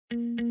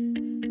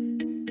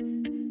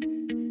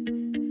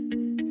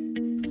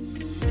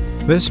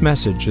This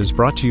message is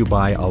brought to you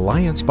by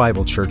Alliance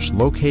Bible Church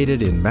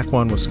located in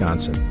Mequon,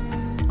 Wisconsin.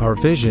 Our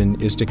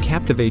vision is to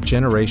captivate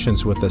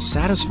generations with the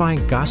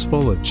satisfying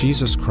gospel of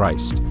Jesus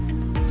Christ.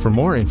 For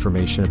more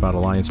information about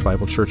Alliance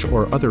Bible Church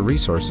or other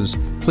resources,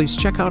 please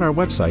check out our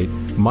website,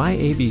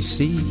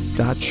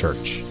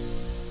 myabc.church.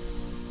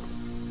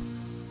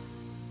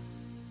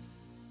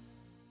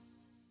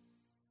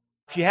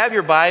 If you have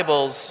your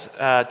Bibles,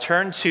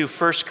 turn to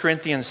 1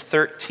 Corinthians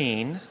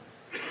 13.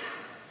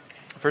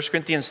 1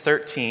 Corinthians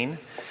 13.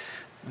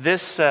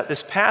 This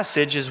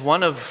passage is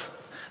one of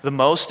the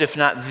most, if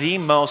not the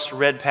most,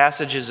 read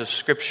passages of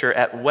Scripture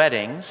at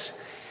weddings.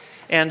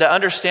 And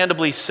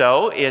understandably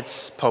so.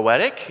 It's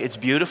poetic, it's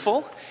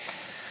beautiful.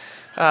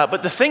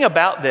 But the thing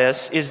about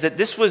this is that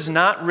this was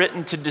not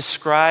written to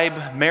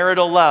describe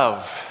marital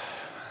love.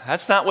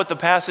 That's not what the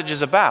passage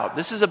is about.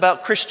 This is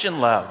about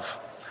Christian love.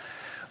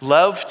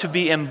 Love to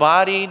be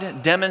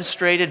embodied,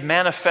 demonstrated,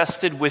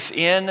 manifested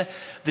within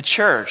the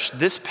church.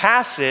 This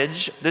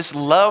passage, this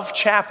love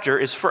chapter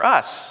is for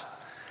us,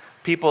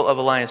 people of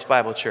Alliance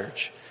Bible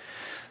Church.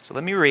 So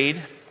let me read,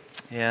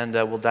 and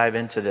we'll dive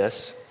into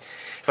this.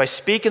 If I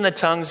speak in the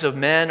tongues of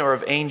men or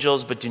of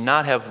angels, but do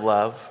not have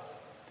love,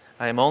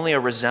 I am only a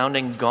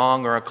resounding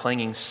gong or a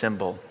clanging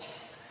cymbal.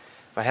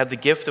 If I have the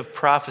gift of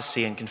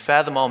prophecy and can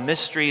fathom all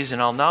mysteries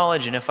and all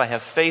knowledge, and if I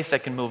have faith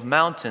that can move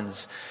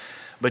mountains,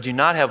 but do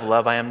not have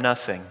love, I am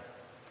nothing.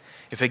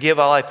 If I give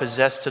all I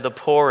possess to the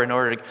poor in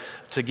order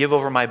to give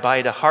over my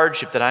body to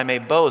hardship that I may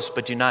boast,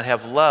 but do not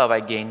have love,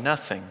 I gain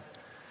nothing.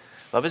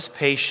 Love is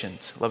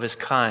patient. Love is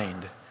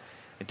kind.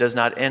 It does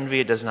not envy.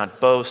 It does not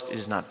boast. It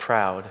is not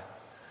proud.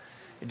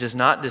 It does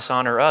not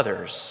dishonor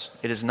others.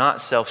 It is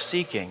not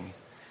self-seeking.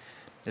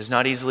 It is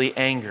not easily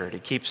angered.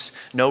 It keeps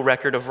no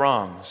record of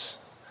wrongs.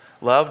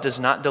 Love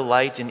does not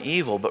delight in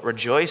evil, but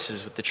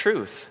rejoices with the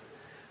truth.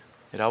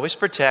 It always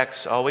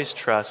protects, always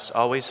trusts,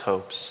 always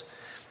hopes,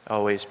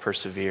 always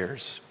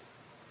perseveres.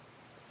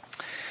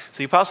 So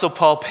the Apostle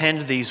Paul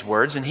penned these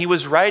words, and he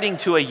was writing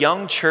to a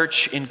young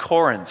church in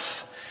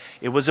Corinth.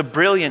 It was a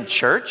brilliant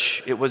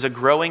church. It was a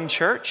growing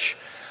church,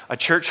 a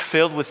church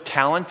filled with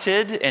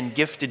talented and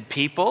gifted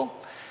people.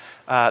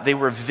 They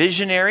were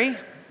visionary.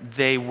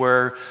 They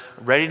were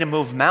ready to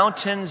move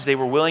mountains. They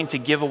were willing to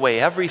give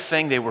away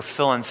everything. They were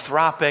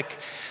philanthropic.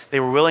 They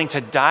were willing to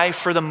die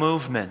for the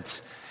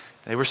movement.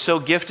 They were so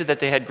gifted that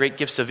they had great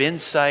gifts of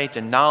insight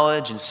and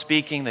knowledge and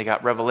speaking. They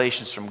got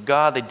revelations from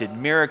God. They did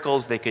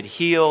miracles. They could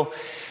heal.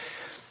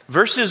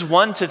 Verses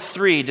 1 to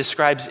 3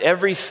 describes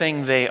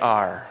everything they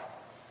are.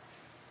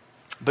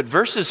 But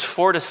verses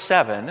 4 to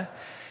 7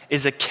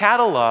 is a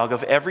catalog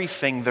of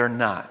everything they're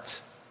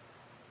not.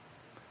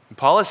 And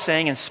Paul is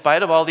saying, in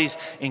spite of all these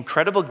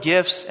incredible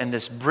gifts and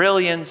this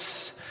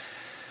brilliance,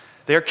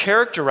 they're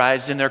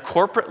characterized in their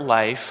corporate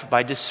life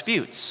by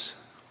disputes,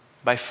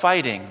 by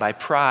fighting, by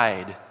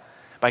pride,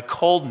 by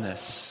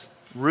coldness,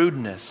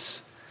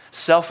 rudeness,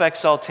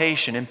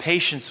 self-exaltation,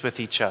 impatience with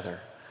each other.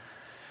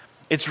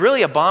 It's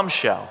really a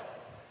bombshell.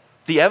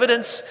 The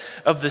evidence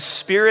of the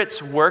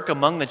Spirit's work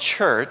among the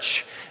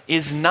church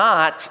is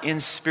not in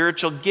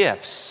spiritual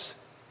gifts.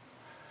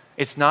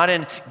 It's not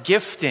in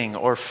gifting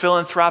or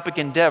philanthropic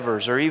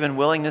endeavors or even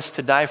willingness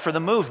to die for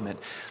the movement.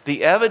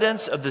 The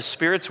evidence of the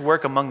Spirit's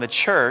work among the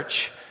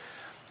church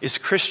is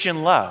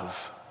Christian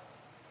love.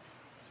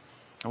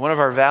 And one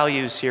of our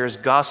values here is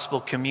gospel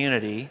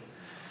community.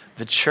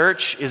 The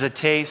church is a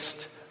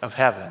taste of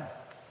heaven.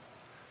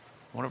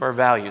 One of our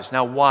values.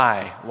 Now,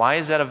 why? Why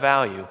is that a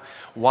value?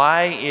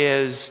 Why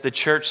is the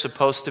church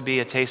supposed to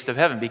be a taste of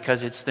heaven?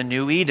 Because it's the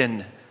new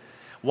Eden.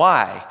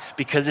 Why?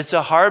 Because it's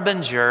a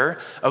harbinger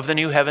of the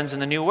new heavens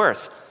and the new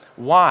earth.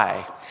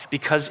 Why?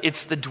 Because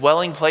it's the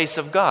dwelling place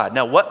of God.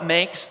 Now, what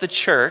makes the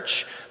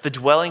church the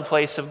dwelling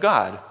place of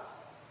God?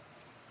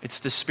 It's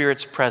the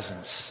Spirit's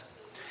presence.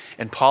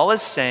 And Paul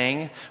is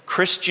saying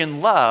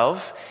Christian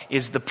love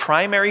is the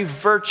primary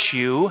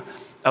virtue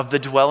of the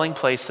dwelling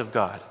place of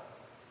God.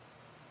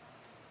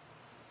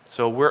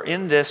 So we're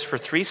in this for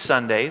 3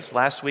 Sundays.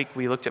 Last week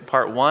we looked at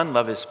part 1.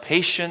 Love is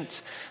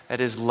patient.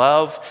 That is,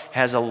 love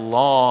has a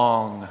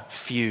long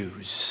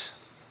fuse.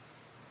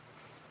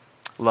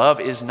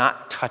 Love is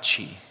not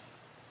touchy.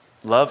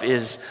 Love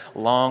is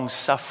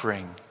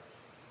long-suffering.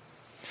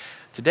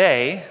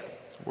 Today,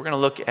 we're going to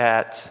look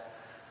at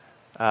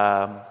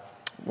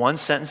one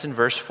sentence in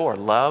verse 4.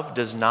 Love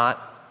does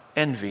not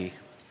envy.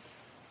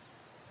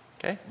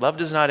 Okay? Love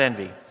does not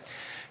envy.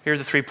 Here are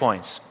the 3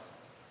 points.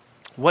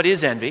 What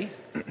is envy?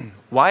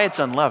 Why it's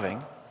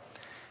unloving?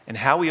 And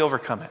how we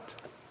overcome it.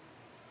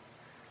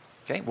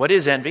 Okay? What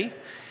is envy?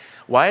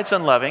 Why it's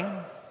unloving?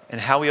 And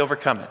how we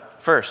overcome it.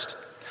 First,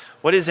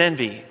 what is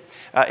envy?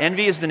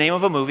 Envy is the name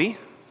of a movie.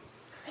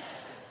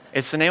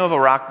 It's the name of a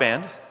rock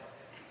band.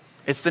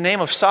 It's the name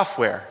of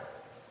software.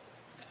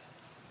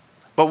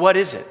 But what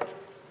is it?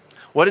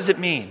 What does it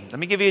mean? Let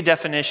me give you a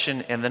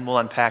definition and then we'll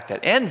unpack that.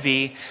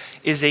 Envy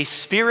is a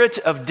spirit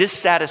of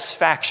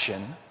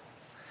dissatisfaction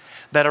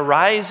that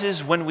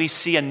arises when we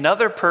see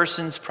another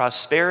person's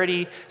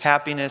prosperity,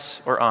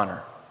 happiness, or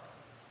honor.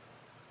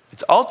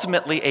 It's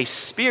ultimately a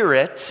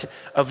spirit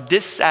of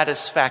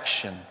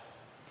dissatisfaction.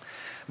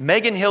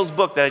 Megan Hill's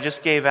book that I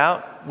just gave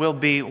out will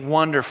be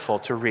wonderful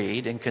to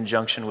read in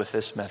conjunction with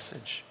this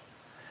message.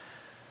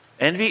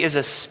 Envy is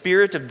a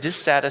spirit of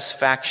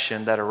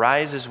dissatisfaction that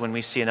arises when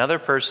we see another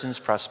person's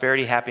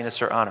prosperity,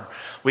 happiness, or honor.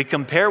 We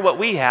compare what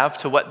we have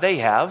to what they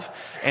have,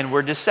 and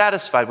we're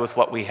dissatisfied with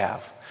what we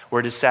have.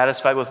 We're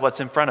dissatisfied with what's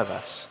in front of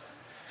us.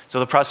 So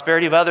the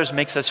prosperity of others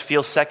makes us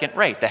feel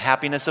second-rate. The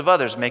happiness of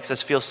others makes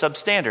us feel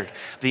substandard.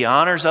 The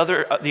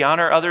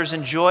honor others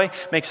enjoy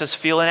makes us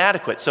feel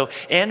inadequate. So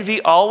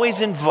envy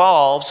always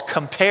involves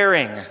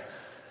comparing.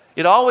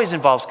 It always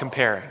involves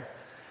comparing.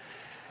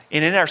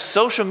 And in our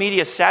social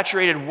media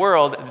saturated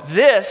world,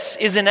 this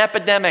is an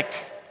epidemic.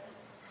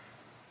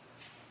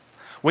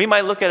 We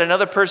might look at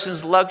another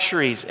person's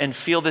luxuries and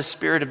feel this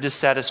spirit of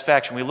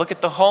dissatisfaction. We look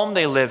at the home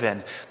they live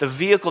in, the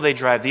vehicle they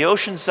drive, the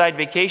oceanside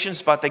vacation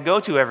spot they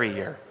go to every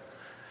year.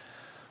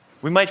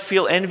 We might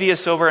feel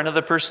envious over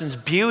another person's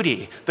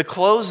beauty, the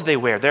clothes they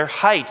wear, their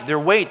height, their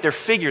weight, their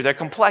figure, their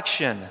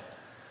complexion.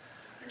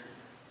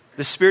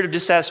 The spirit of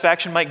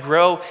dissatisfaction might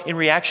grow in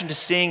reaction to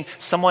seeing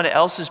someone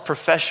else's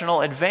professional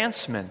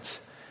advancement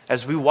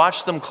as we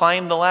watch them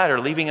climb the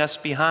ladder, leaving us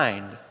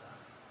behind.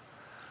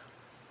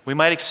 We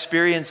might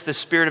experience the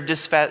spirit of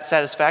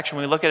dissatisfaction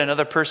when we look at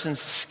another person's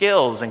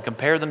skills and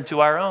compare them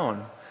to our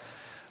own.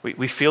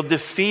 We feel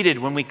defeated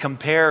when we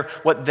compare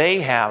what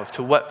they have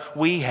to what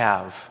we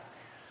have.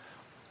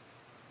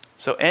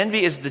 So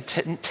envy is the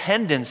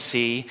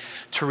tendency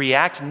to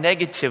react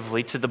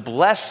negatively to the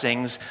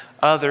blessings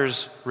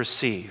others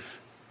receive.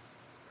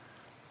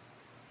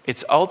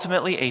 It's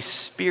ultimately a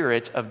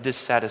spirit of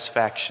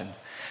dissatisfaction.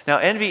 Now,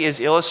 envy is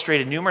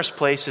illustrated numerous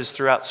places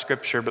throughout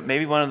Scripture, but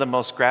maybe one of the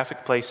most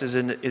graphic places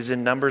is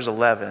in Numbers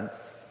 11.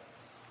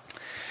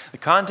 The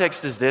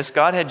context is this: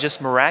 God had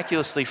just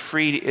miraculously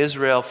freed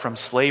Israel from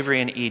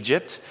slavery in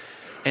Egypt,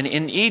 and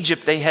in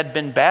Egypt they had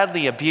been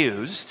badly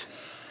abused.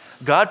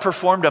 God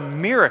performed a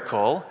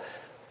miracle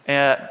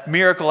after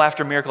miracle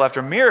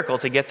after miracle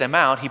to get them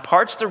out. He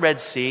parts the Red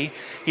Sea.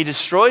 He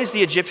destroys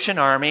the Egyptian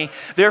army.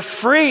 They're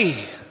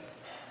free.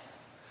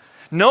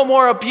 No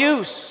more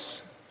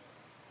abuse.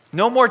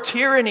 No more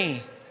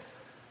tyranny.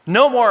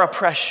 No more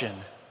oppression.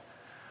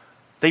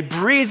 They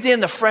breathed in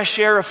the fresh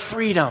air of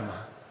freedom.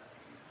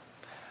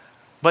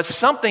 But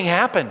something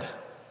happened.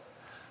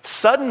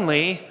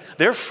 Suddenly,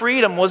 their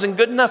freedom wasn't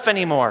good enough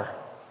anymore.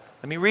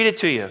 Let me read it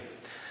to you.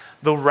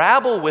 The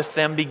rabble with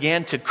them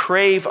began to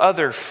crave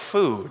other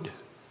food.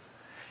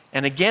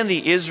 And again,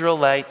 the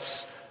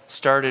Israelites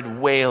started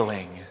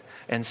wailing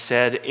and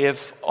said,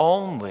 "If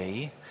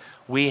only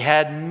we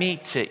had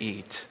meat to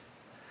eat."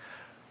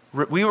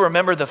 We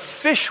remember the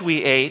fish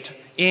we ate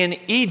in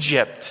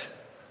Egypt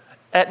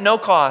at no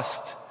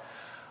cost.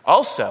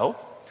 Also,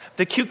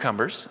 the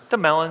cucumbers, the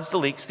melons, the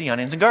leeks, the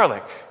onions, and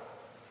garlic.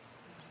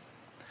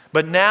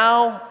 But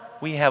now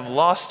we have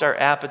lost our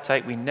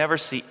appetite. We never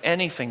see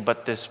anything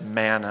but this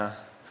manna.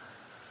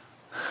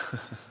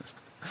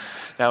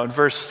 Now in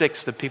verse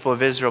 6, the people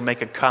of Israel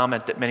make a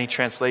comment that many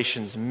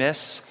translations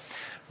miss.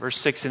 Verse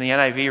 6 in the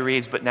NIV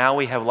reads, "But now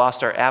we have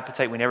lost our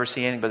appetite. We never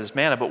see anything but this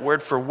manna." But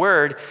word for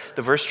word,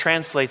 the verse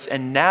translates,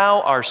 "And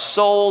now our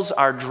souls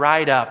are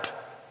dried up."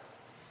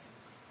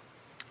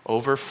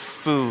 Over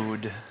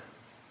food.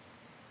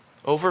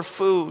 Over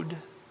food.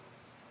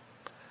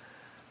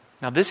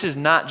 Now this is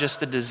not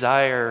just a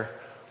desire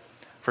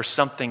for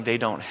something they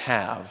don't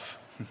have.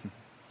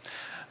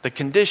 The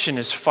condition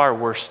is far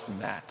worse than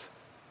that.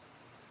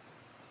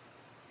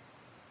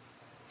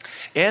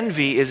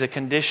 Envy is a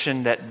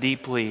condition that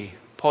deeply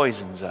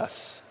poisons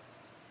us.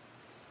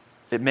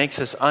 It makes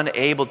us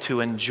unable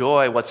to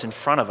enjoy what's in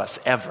front of us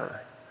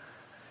ever.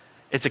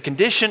 It's a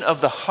condition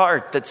of the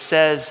heart that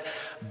says,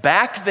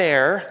 back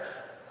there,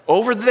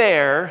 over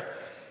there,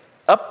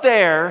 up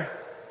there,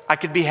 I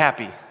could be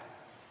happy.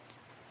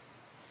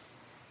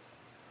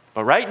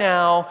 But right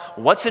now,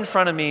 what's in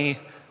front of me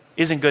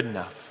isn't good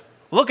enough.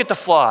 Look at the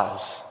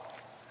flaws.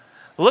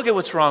 Look at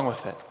what's wrong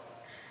with it.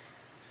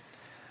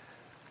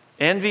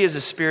 Envy is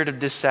a spirit of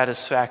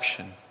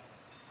dissatisfaction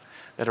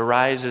that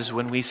arises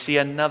when we see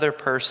another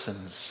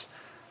person's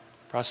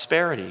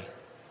prosperity,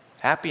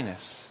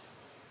 happiness,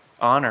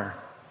 honor,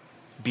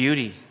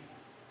 beauty,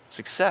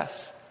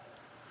 success.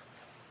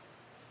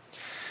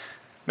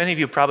 Many of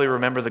you probably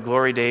remember the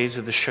glory days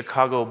of the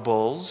Chicago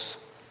Bulls.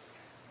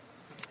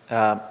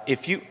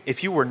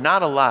 If you were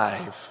not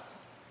alive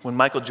when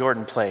Michael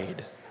Jordan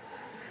played,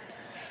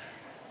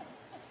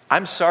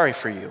 I'm sorry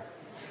for you.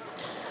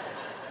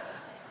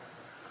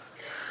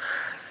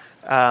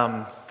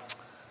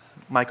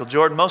 Michael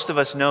Jordan, most of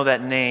us know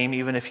that name,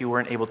 even if you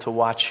weren't able to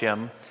watch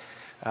him.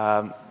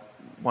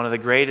 One of the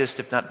greatest,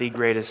 if not the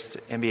greatest,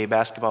 NBA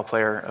basketball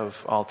player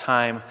of all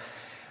time.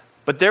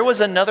 But there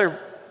was another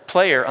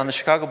player on the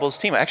Chicago Bulls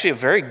team, actually a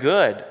very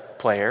good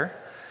player,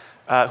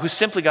 who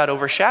simply got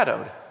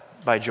overshadowed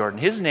by Jordan.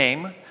 His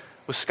name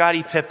was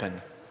Scottie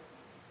Pippen.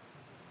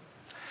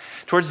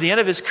 Towards the end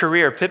of his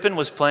career, Pippen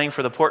was playing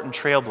for the Portland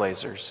Trail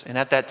Blazers. And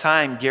at that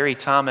time, Gary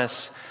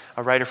Thomas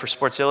a writer for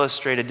Sports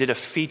Illustrated, did a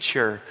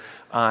feature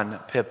on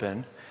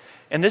Pippen.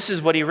 And this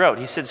is what he wrote.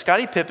 He said,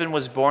 Scottie Pippen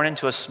was born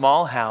into a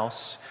small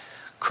house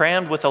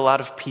crammed with a lot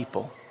of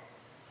people.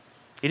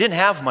 He didn't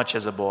have much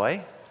as a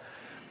boy,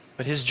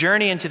 but his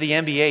journey into the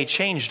NBA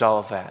changed all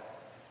of that.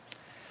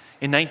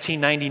 In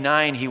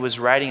 1999, he was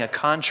writing a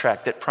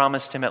contract that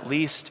promised him at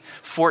least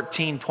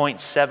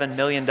 $14.7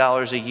 million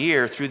a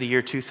year through the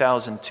year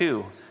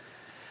 2002.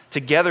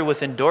 Together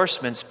with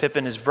endorsements,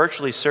 Pippen is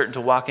virtually certain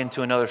to walk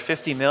into another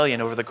 $50 million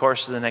over the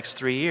course of the next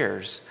 3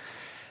 years.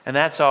 And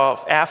that's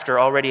all after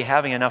already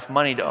having enough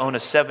money to own a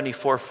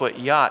 74-foot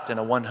yacht and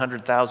a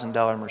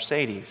 $100,000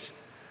 Mercedes.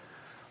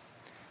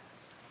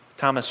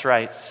 Thomas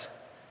writes,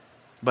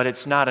 but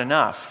it's not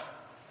enough.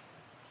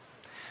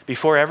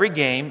 Before every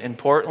game in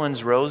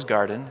Portland's Rose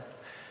Garden,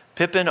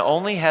 Pippen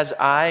only has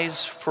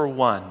eyes for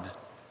one.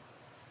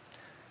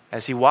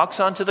 As he walks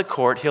onto the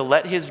court, he'll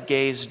let his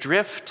gaze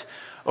drift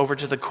over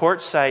to the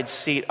courtside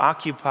seat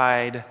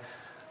occupied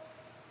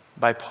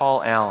by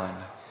Paul Allen,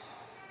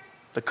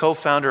 the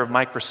co-founder of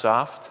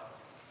Microsoft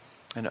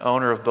and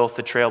owner of both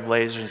the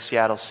Trailblazers and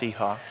Seattle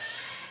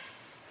Seahawks.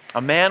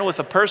 A man with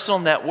a personal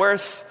net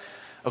worth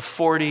of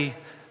 $40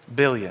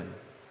 billion.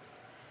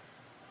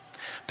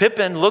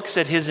 Pippen looks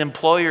at his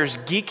employer's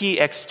geeky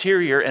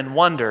exterior and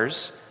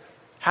wonders,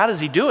 how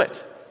does he do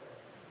it?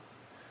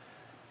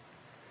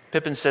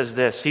 Pippen says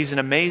this, he's an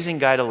amazing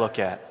guy to look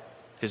at,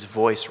 his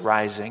voice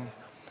rising.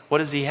 What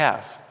does he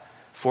have?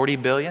 40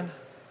 billion?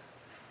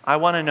 I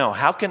want to know,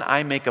 how can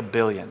I make $1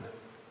 billion?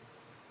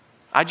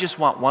 I just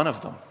want one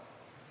of them.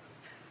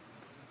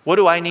 What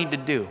do I need to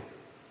do?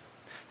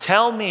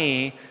 Tell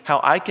me how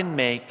I can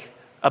make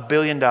 $1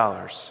 billion.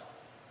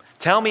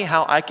 Tell me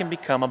how I can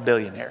become a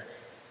billionaire.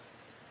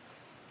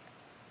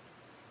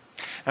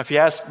 Now, if you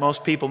ask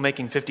most people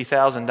making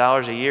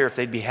 $50,000 a year if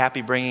they'd be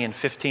happy bringing in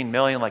 $15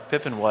 million like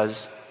Pippen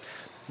was,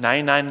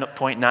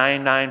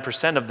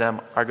 99.99% of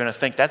them are going to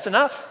think, that's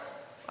enough.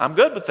 I'm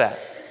good with that.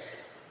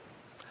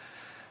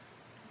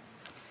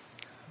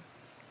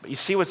 But you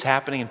see what's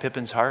happening in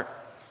Pippen's heart,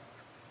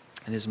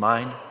 in his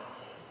mind?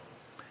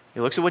 He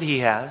looks at what he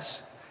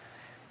has.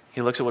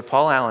 He looks at what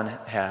Paul Allen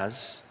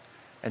has.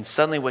 And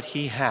suddenly what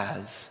he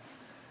has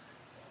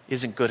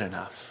isn't good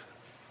enough.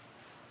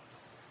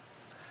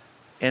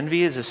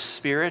 Envy is a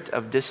spirit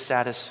of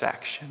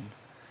dissatisfaction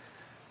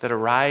that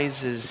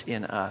arises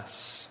in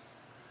us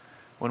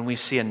when we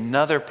see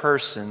another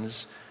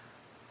person's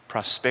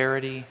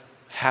prosperity,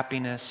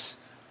 happiness,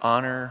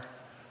 honor,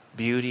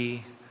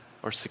 beauty,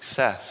 or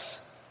success.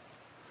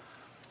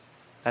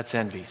 That's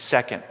envy.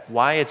 Second,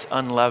 why it's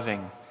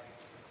unloving.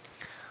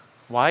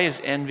 Why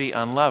is envy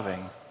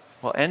unloving?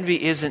 Well,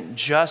 envy isn't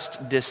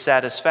just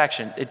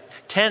dissatisfaction. It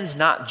tends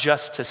not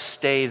just to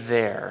stay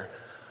there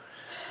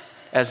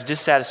as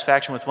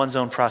dissatisfaction with one's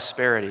own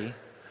prosperity.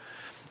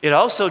 It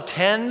also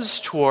tends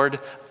toward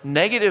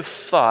negative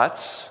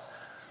thoughts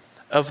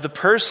of the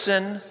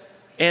person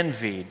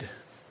envied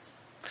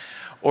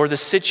or the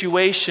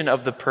situation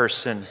of the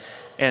person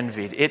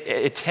envied.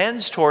 It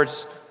tends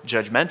towards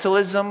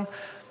judgmentalism,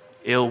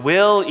 ill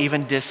will,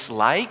 even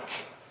dislike.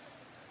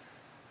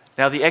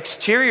 Now, the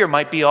exterior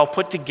might be all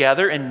put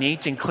together and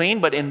neat and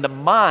clean, but in the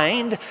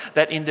mind,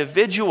 that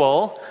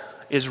individual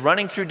is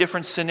running through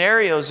different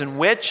scenarios in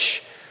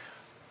which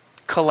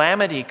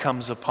calamity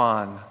comes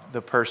upon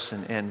the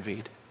person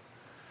envied.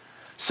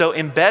 So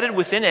embedded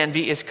within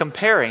envy is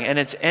comparing, and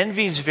it's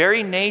envy's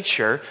very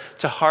nature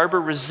to harbor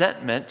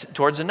resentment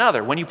towards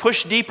another. When you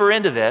push deeper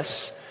into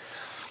this,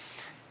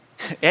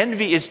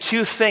 envy is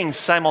two things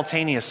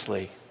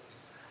simultaneously.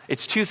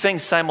 It's two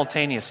things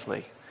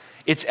simultaneously.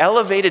 It's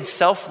elevated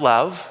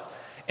self-love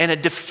and a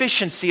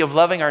deficiency of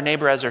loving our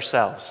neighbor as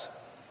ourselves.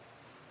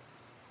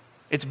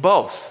 It's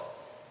both.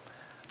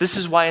 This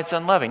is why it's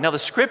unloving. Now, the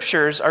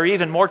scriptures are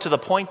even more to the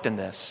point than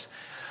this.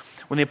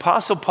 When the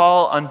Apostle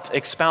Paul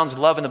expounds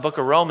love in the book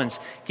of Romans,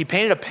 he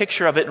painted a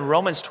picture of it in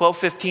Romans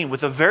 12:15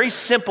 with a very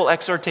simple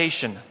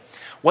exhortation.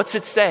 What's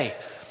it say?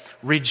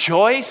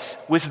 Rejoice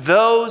with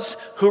those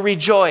who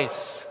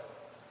rejoice.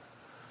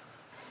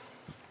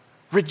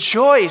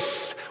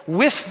 Rejoice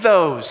with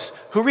those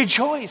who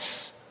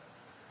rejoice.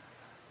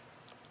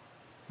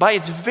 By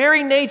its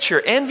very nature,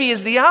 envy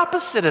is the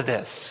opposite of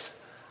this.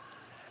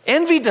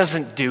 Envy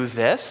doesn't do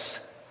this.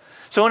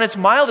 So in its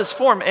mildest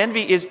form,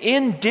 envy is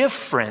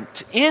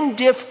indifferent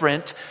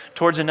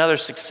towards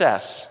another's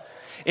success.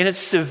 In its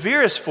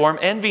severest form,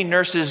 envy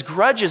nurses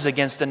grudges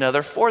against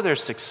another for their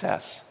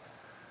success.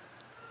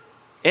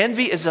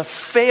 Envy is a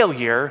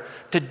failure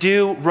to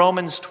do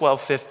Romans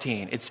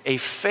 12:15. It's a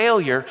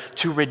failure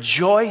to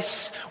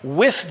rejoice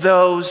with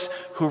those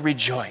who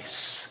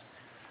rejoice.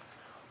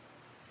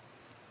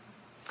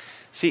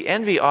 See,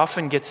 envy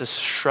often gets a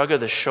shrug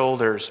of the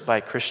shoulders by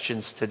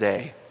Christians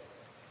today.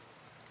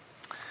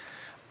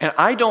 And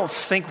I don't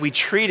think we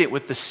treat it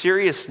with the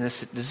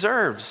seriousness it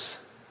deserves.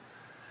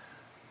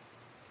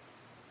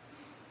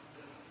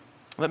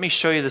 Let me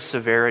show you the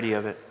severity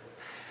of it.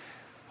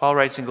 Paul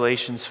writes in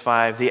Galatians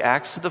 5, the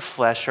acts of the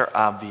flesh are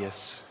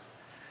obvious.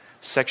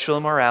 Sexual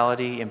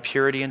immorality,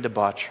 impurity and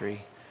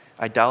debauchery,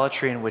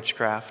 idolatry and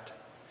witchcraft,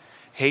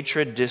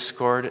 hatred,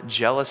 discord,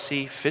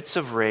 jealousy, fits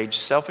of rage,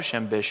 selfish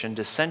ambition,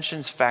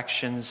 dissensions,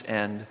 factions,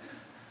 and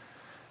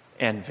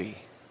envy.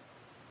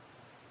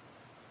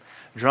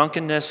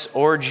 Drunkenness,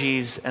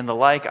 orgies, and the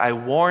like, I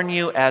warn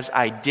you, as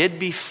I did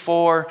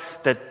before,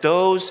 that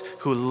those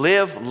who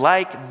live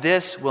like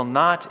this will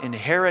not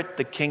inherit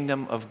the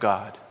kingdom of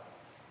God.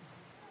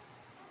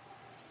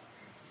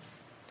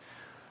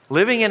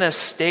 Living in a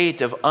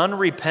state of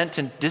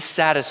unrepentant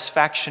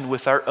dissatisfaction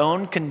with our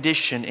own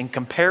condition in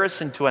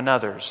comparison to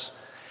another's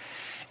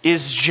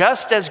is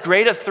just as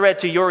great a threat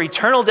to your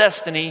eternal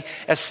destiny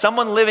as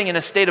someone living in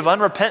a state of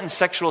unrepentant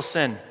sexual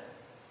sin.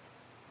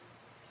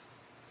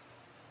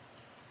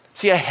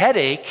 See, a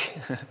headache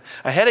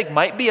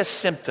might be a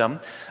symptom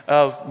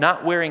of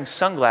not wearing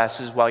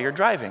sunglasses while you're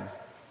driving.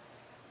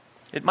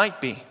 It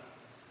might be.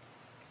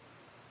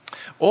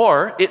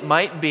 Or it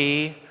might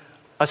be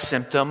a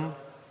symptom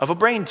of a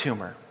brain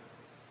tumor.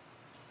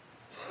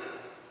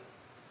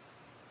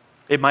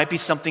 It might be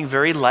something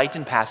very light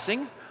in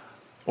passing,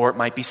 or it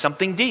might be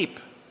something deep.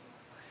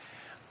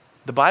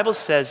 The Bible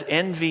says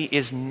envy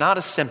is not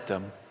a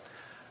symptom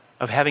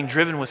of having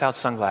driven without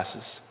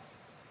sunglasses.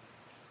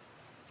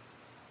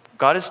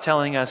 God is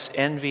telling us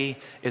envy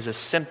is a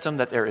symptom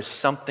that there is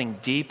something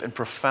deep and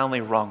profoundly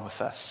wrong with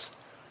us.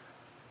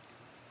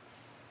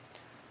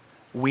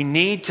 We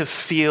need to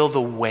feel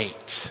the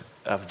weight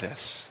of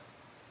this.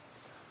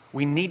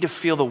 We need to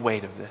feel the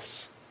weight of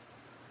this.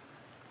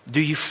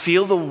 Do you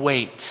feel the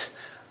weight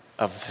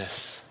of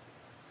this?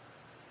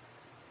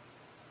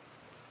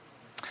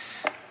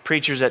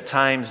 Preachers at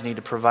times need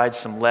to provide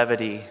some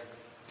levity,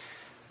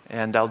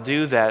 and I'll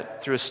do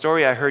that through a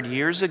story I heard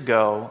years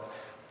ago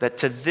that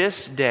to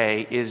this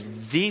day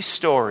is the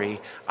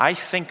story I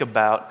think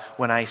about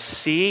when I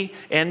see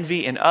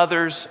envy in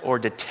others or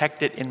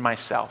detect it in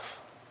myself.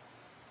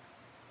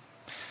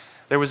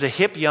 There was a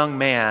hip young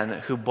man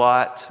who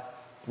bought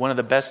one of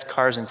the best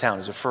cars in town. It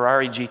was a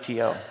Ferrari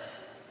GTO.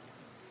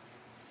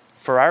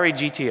 Ferrari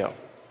GTO.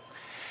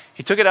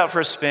 He took it out for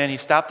a spin, he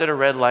stopped at a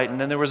red light,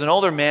 and then there was an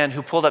older man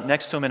who pulled up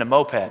next to him in a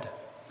moped.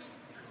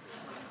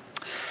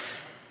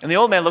 And the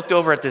old man looked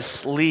over at this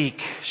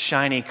sleek,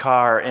 shiny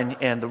car,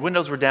 and the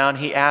windows were down.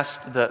 He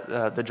asked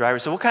the driver,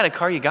 so what kind of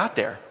car you got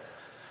there?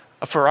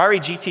 A Ferrari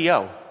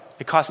GTO.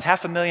 It cost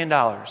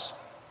 $500,000.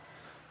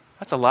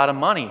 That's a lot of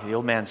money, the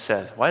old man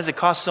said. Why does it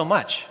cost so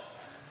much?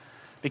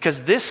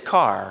 Because this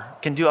car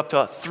can do up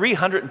to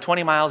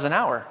 320 miles an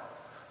hour,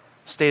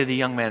 stated the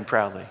young man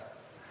proudly.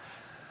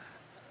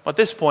 At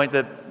this point,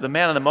 the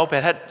man on the moped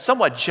had a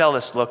somewhat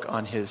jealous look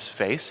on his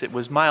face. It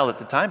was mild at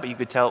the time, but you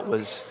could tell it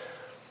was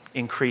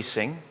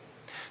increasing.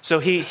 So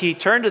he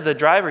turned to the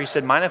driver. He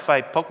said, mind if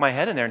I poke my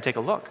head in there and take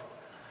a look?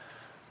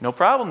 No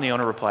problem, the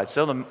owner replied.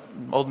 So the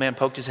old man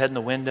poked his head in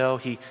the window.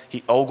 He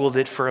ogled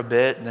it for a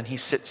bit, and then he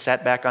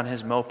sat back on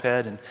his moped,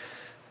 and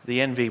the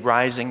envy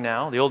rising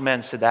now. The old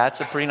man said,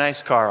 that's a pretty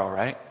nice car, all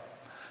right.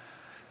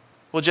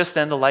 Well, just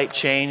then the light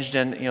changed,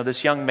 and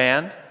this young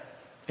man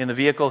in the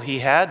vehicle he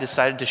had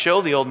decided to show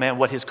the old man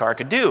what his car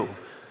could do.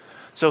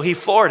 So he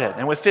floored it,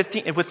 and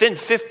within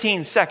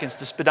 15 seconds,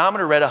 the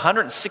speedometer read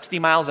 160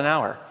 miles an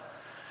hour.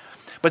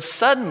 But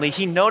suddenly,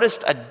 he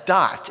noticed a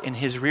dot in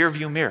his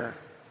rearview mirror,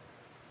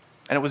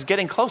 and it was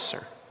getting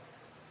closer.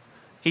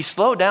 He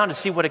slowed down to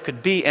see what it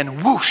could be,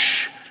 and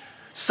whoosh,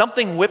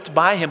 something whipped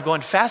by him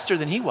going faster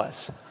than he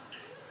was.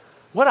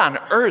 What on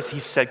earth, he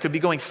said, could be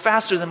going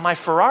faster than my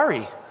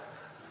Ferrari?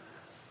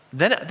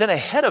 Then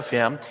ahead of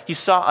him, he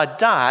saw a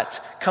dot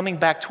coming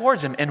back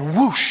towards him, and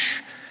whoosh,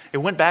 it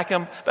went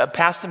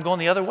past him going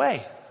the other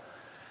way.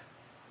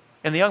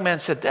 And the young man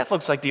said, that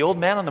looks like the old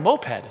man on the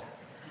moped.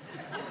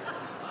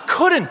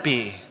 Couldn't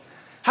be.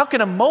 How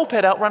can a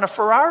moped outrun a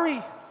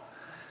Ferrari?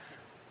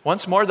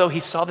 Once more, though, he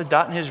saw the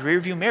dot in his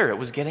rearview mirror. It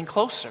was getting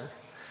closer,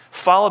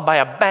 followed by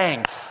a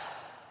bang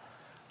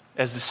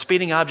as the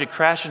speeding object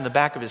crashed in the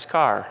back of his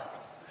car.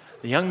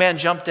 The young man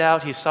jumped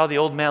out. He saw the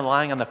old man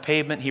lying on the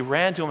pavement. He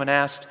ran to him and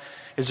asked,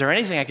 is there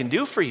anything I can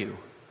do for you?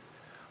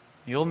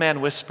 The old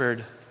man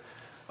whispered,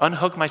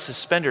 unhook my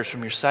suspenders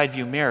from your side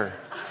view mirror.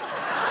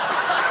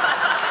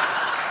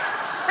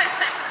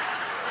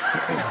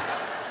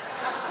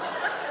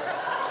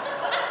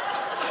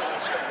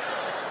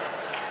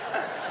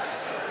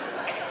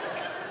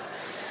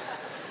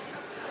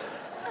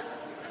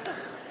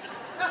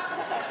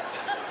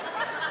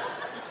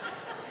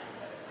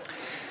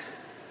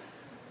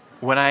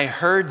 When I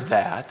heard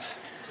that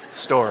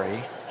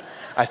story,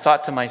 I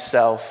thought to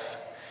myself,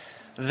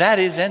 that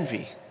is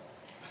envy.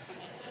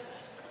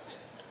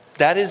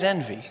 That is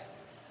envy.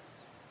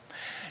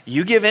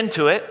 You give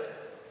into it,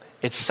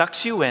 it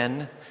sucks you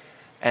in,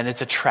 and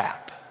it's a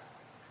trap,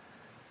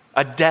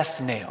 a death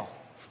nail.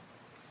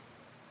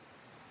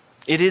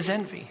 It is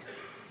envy.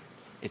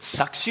 It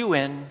sucks you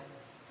in,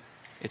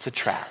 it's a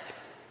trap.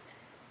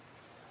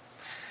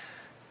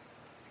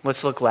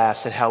 Let's look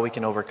last at how we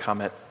can overcome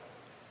it.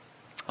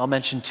 I'll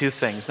mention two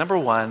things. Number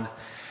one,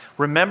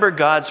 remember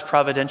God's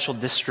providential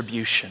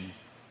distribution.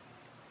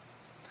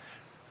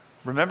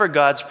 Remember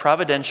God's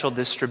providential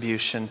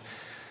distribution.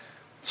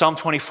 Psalm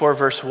 24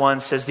 verse 1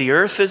 says, "The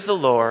earth is the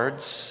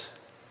Lord's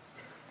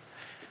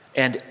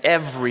and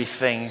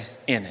everything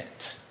in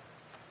it."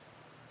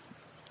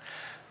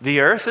 The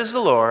earth is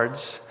the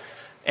Lord's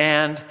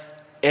and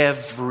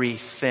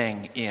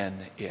everything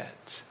in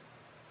it.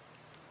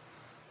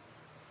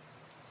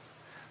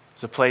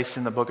 There's a place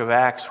in the book of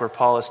Acts where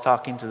Paul is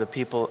talking to the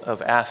people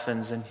of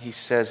Athens, and he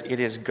says, "It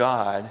is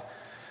God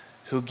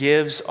who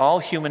gives all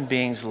human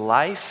beings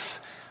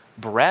life,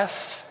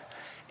 breath,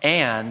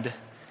 and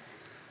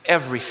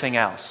everything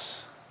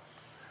else."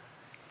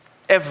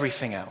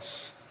 Everything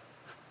else.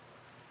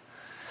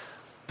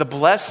 The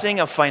blessing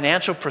of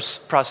financial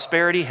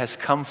prosperity has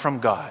come from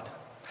God.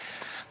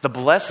 The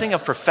blessing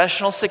of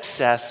professional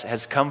success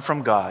has come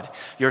from God.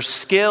 Your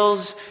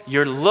skills,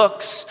 your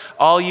looks,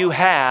 all you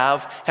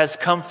have has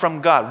come from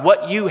God.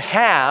 What you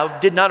have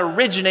did not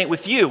originate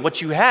with you.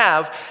 What you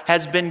have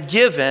has been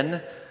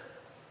given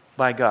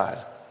by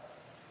God.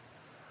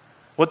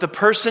 What the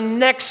person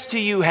next to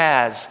you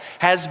has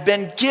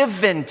been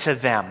given to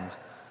them.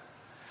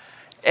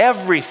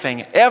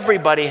 Everything,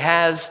 everybody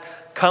has,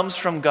 comes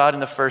from God in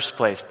the first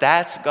place.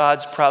 That's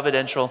God's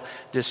providential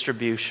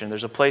distribution.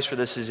 There's a place where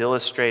this is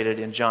illustrated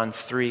in John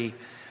 3.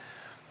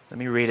 Let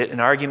me read it. An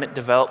argument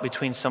developed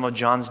between some of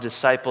John's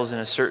disciples and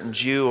a certain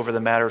Jew over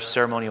the matter of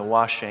ceremonial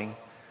washing.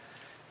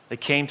 They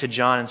came to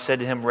John and said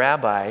to him,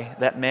 "Rabbi,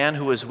 that man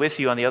who was with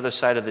you on the other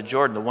side of the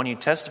Jordan, the one you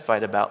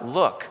testified about,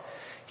 look,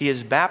 he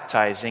is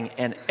baptizing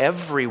and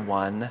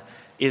everyone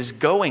is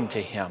going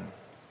to him."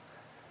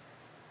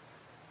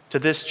 To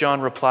this,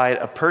 John replied,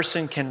 "A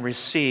person can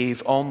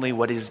receive only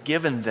what is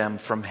given them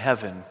from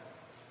heaven."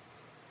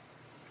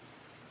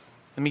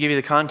 Let me give you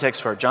the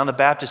context for it. John the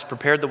Baptist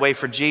prepared the way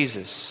for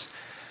Jesus.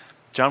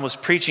 John was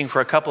preaching for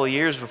a couple of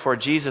years before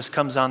Jesus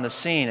comes on the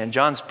scene, and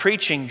John's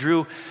preaching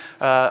drew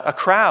a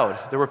crowd.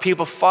 There were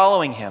people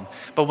following him.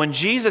 But when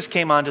Jesus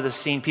came onto the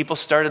scene, people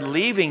started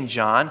leaving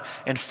John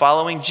and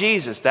following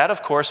Jesus. That,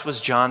 of course, was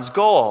John's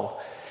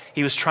goal.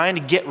 He was trying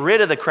to get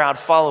rid of the crowd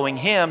following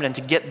him and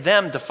to get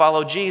them to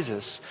follow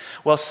Jesus.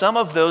 Well, some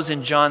of those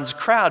in John's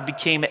crowd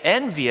became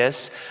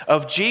envious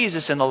of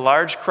Jesus and the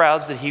large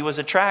crowds that he was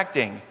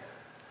attracting.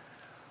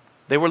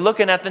 They were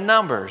looking at the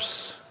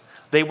numbers.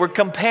 They were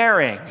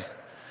comparing.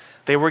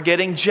 They were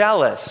getting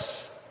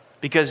jealous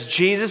because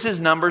Jesus'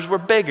 numbers were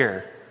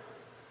bigger.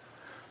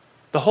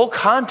 The whole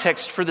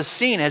context for the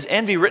scene has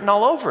envy written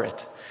all over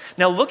it.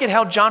 Now look at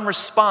how John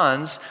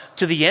responds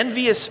to the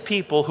envious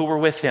people who were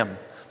with him.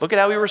 Look at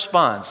how he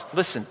responds.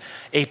 Listen,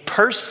 a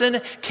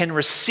person can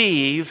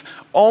receive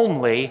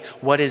only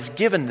what is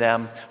given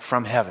them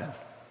from heaven.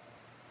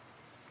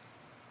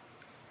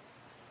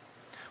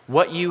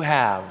 What you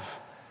have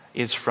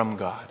is from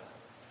God.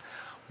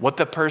 What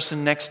the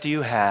person next to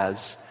you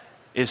has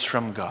is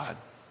from God.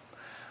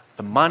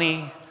 The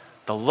money,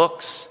 the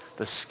looks,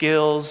 the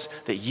skills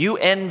that you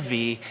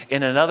envy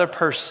in another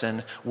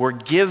person were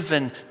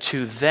given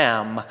to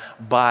them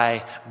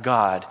by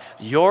God.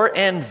 Your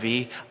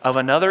envy of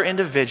another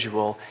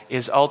individual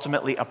is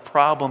ultimately a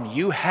problem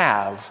you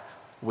have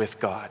with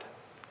God.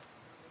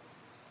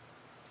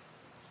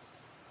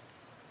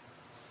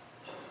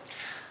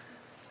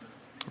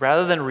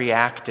 Rather than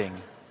reacting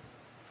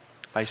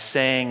by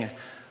saying,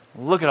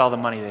 "Look at all the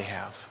money they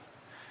have.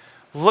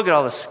 Look at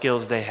all the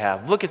skills they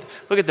have. Look at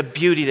the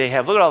beauty they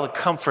have. Look at all the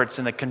comforts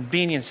and the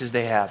conveniences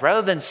they have."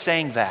 Rather than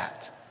saying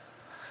that,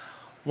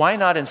 why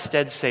not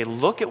instead say,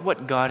 "Look at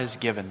what God has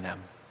given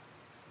them.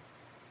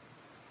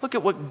 Look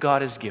at what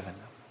God has given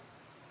them."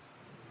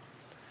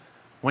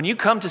 When you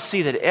come to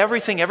see that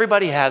everything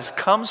everybody has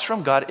comes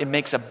from God, it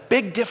makes a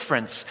big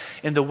difference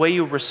in the way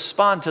you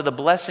respond to the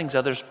blessings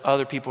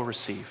other people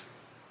receive.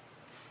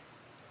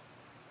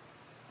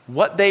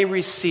 What they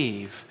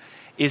receive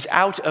is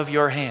out of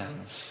your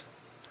hands.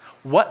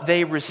 What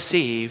they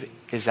receive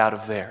is out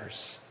of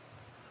theirs.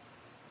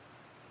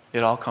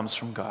 It all comes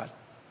from God.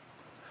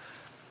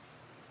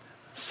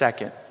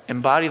 Second,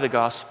 embody the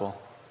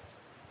gospel.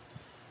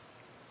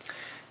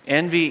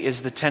 Envy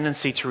is the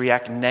tendency to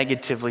react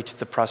negatively to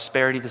the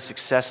prosperity, the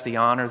success, the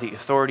honor, the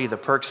authority, the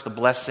perks, the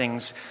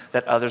blessings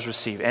that others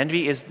receive.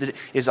 Envy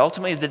is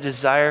ultimately the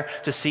desire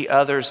to see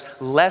others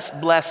less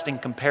blessed in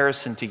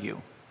comparison to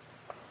you.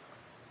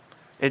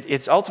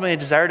 It's ultimately a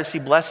desire to see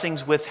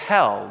blessings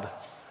withheld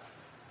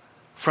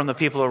from the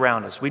people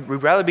around us. We'd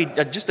rather be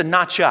just a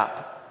notch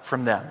up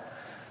from them.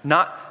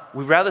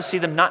 We'd rather see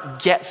them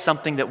not get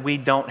something that we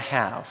don't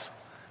have.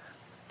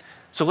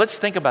 So let's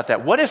think about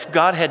that. What if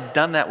God had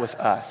done that with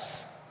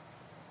us?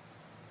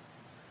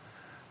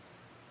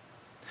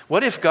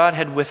 What if God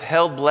had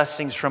withheld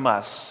blessings from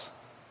us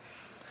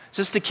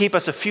just to keep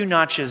us a few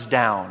notches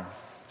down?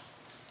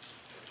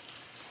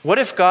 What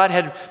if God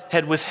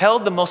had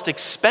withheld the most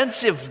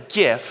expensive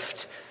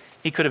gift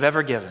he could have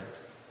ever given?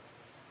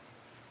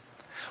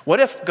 What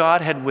if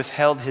God had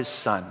withheld his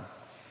son?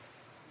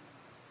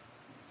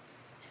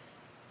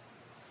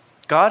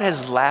 God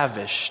has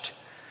lavished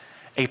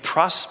a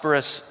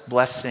prosperous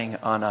blessing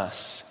on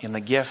us in the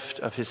gift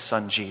of his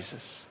son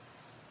Jesus.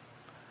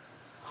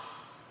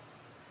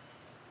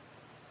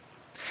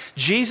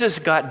 Jesus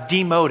got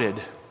demoted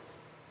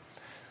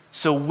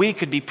so we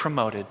could be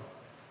promoted.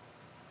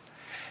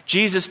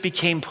 Jesus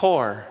became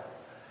poor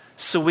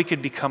so we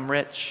could become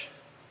rich.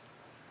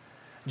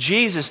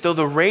 Jesus, though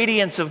the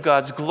radiance of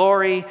God's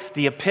glory,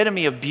 the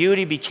epitome of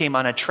beauty, became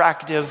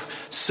unattractive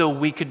so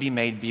we could be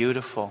made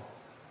beautiful.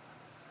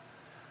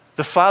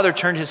 The Father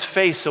turned his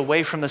face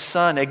away from the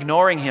Son,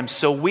 ignoring him,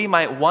 so we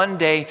might one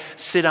day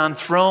sit on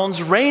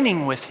thrones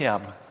reigning with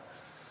him.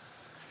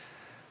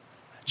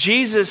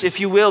 Jesus, if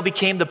you will,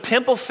 became the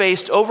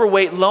pimple-faced,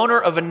 overweight loner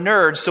of a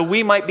nerd so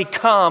we might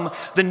become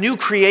the new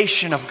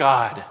creation of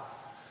God.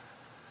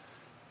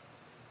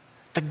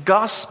 The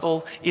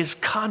gospel is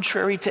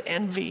contrary to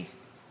envy.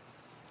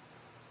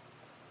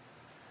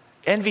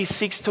 Envy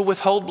seeks to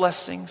withhold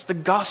blessings. The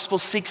gospel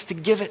seeks to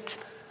give it.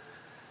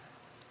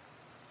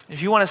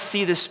 If you want to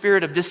see the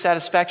spirit of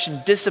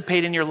dissatisfaction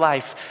dissipate in your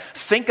life,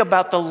 think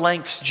about the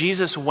lengths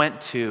Jesus went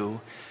to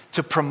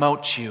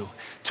promote you,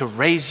 to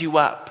raise you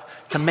up,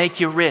 to make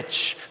you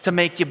rich, to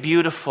make you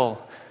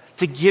beautiful,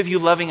 to give you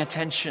loving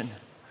attention.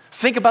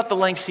 Think about the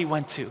lengths he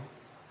went to.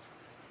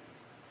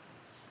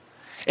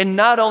 And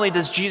not only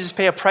does Jesus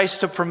pay a price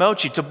to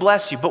promote you, to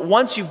bless you, but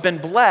once you've been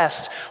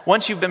blessed,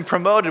 once you've been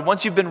promoted,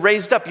 once you've been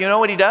raised up, you know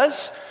what he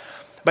does?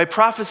 By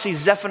prophecy,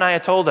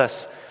 Zephaniah told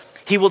us,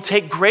 he will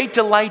take great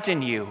delight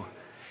in you.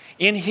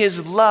 In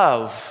his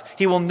love,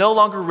 he will no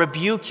longer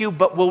rebuke you,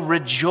 but will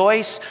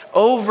rejoice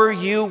over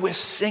you with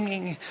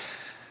singing.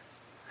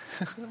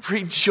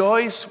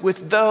 Rejoice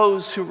with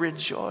those who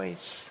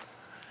rejoice.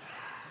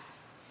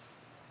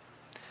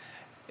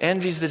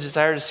 Envy is the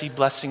desire to see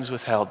blessings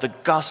withheld. The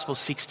gospel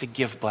seeks to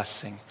give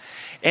blessing.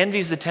 Envy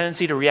is the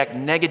tendency to react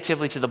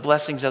negatively to the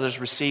blessings others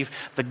receive.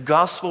 The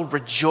gospel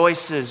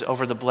rejoices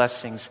over the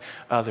blessings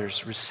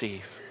others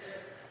receive.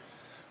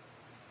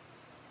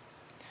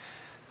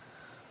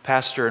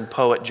 Pastor and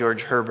poet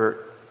George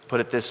Herbert put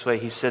it this way.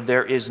 He said,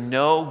 "There is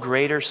no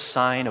greater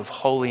sign of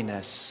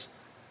holiness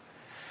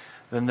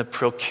than the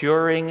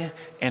procuring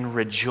and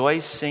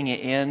rejoicing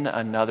in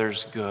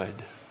another's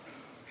good."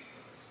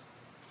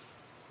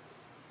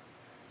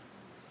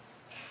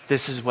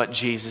 This is what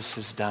Jesus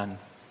has done.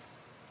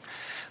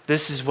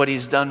 This is what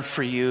he's done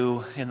for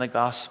you in the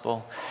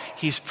gospel.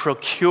 He's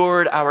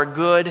procured our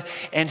good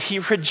and he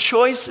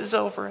rejoices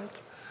over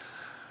it.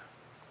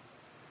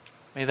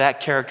 May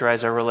that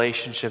characterize our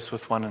relationships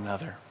with one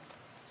another.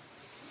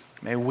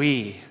 May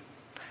we,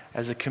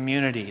 as a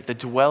community, the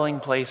dwelling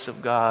place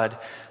of God,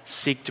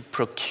 seek to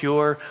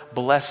procure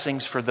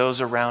blessings for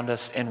those around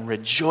us and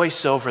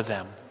rejoice over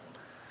them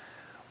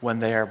when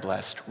they are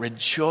blessed.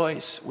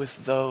 Rejoice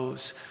with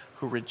those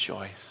who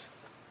rejoice.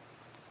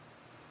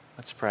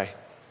 Let's pray.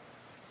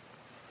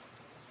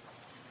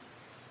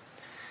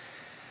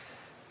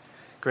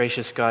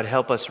 Gracious God,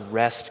 help us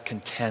rest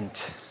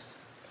content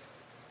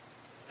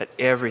that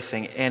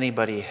everything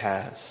anybody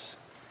has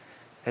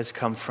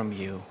come from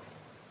you.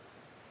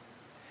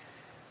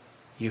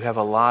 You have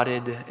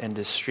allotted and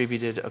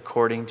distributed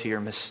according to your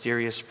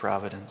mysterious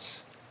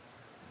providence.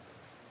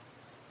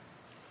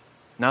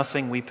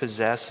 Nothing we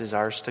possess is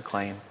ours to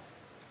claim.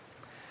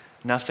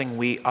 Nothing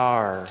we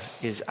are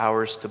is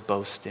ours to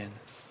boast in.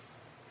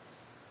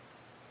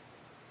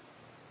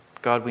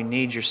 God, we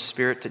need your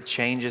Spirit to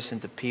change us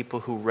into people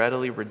who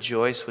readily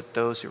rejoice with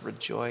those who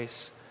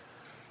rejoice.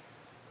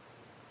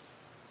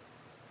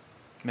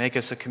 Make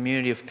us a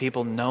community of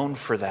people known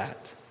for that.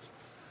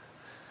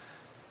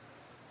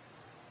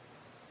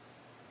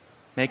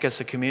 Make us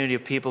a community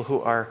of people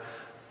who are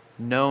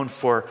known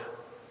for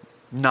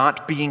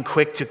not being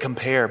quick to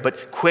compare,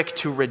 but quick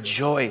to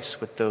rejoice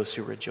with those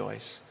who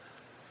rejoice.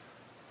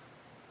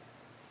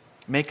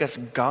 Make us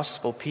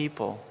gospel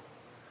people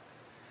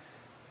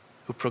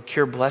who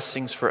procure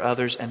blessings for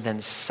others and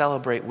then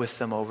celebrate with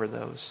them over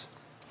those.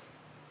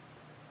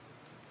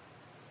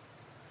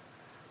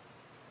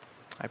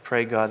 I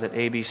pray, God, that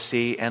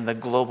ABC and the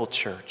global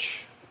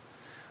church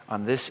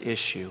on this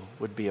issue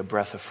would be a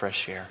breath of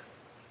fresh air.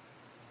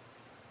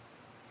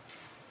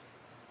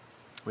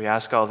 We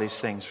ask all these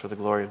things for the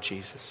glory of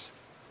Jesus.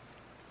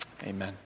 Amen.